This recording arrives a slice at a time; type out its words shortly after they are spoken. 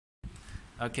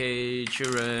Okay,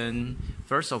 children,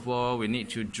 first of all, we need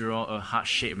to draw a heart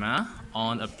shape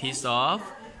on a piece of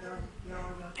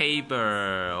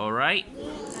paper, alright?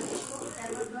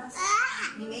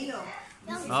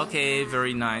 Okay,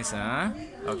 very nice,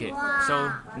 Okay,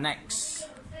 so next,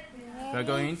 we're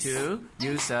going to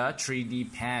use a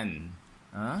 3D pen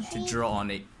to draw on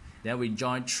it. Then we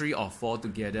join 3 or 4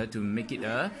 together to make it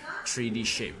a 3D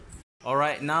shape.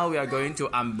 Alright, now we are going to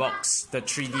unbox the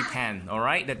 3D pen,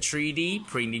 alright? The 3D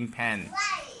printing pen.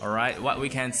 Alright, what we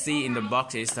can see in the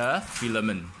box is the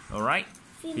filament, alright?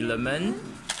 Filament.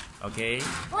 Okay,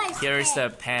 here is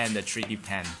the pen, the 3D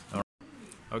pen. Alright.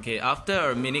 Okay, after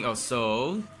a minute or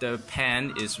so, the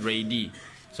pen is ready.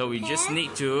 So we just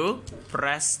need to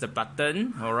press the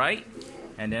button, alright?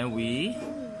 And then we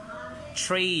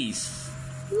trace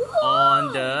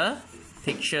on the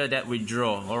picture that we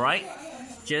draw, alright?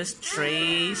 Just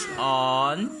trace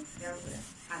on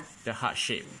the heart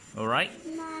shape, alright?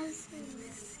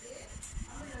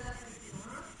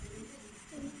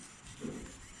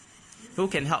 Who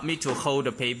can help me to hold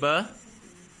the paper?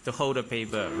 To hold the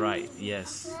paper, right,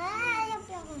 yes.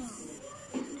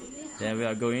 Then we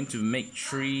are going to make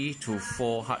 3 to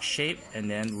 4 heart shape and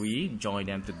then we join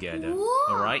them together,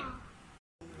 alright?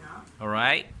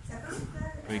 Alright?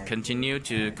 We continue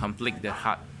to complete the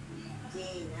heart.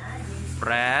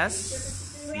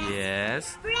 Press,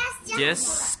 yes.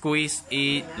 Just squeeze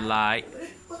it like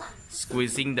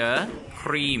squeezing the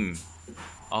cream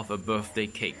of a birthday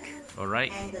cake.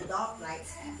 Alright? And the dog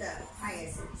likes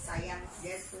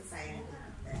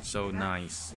so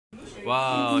nice.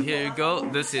 Wow, here you go.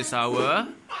 This is our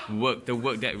work, the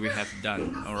work that we have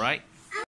done. Alright?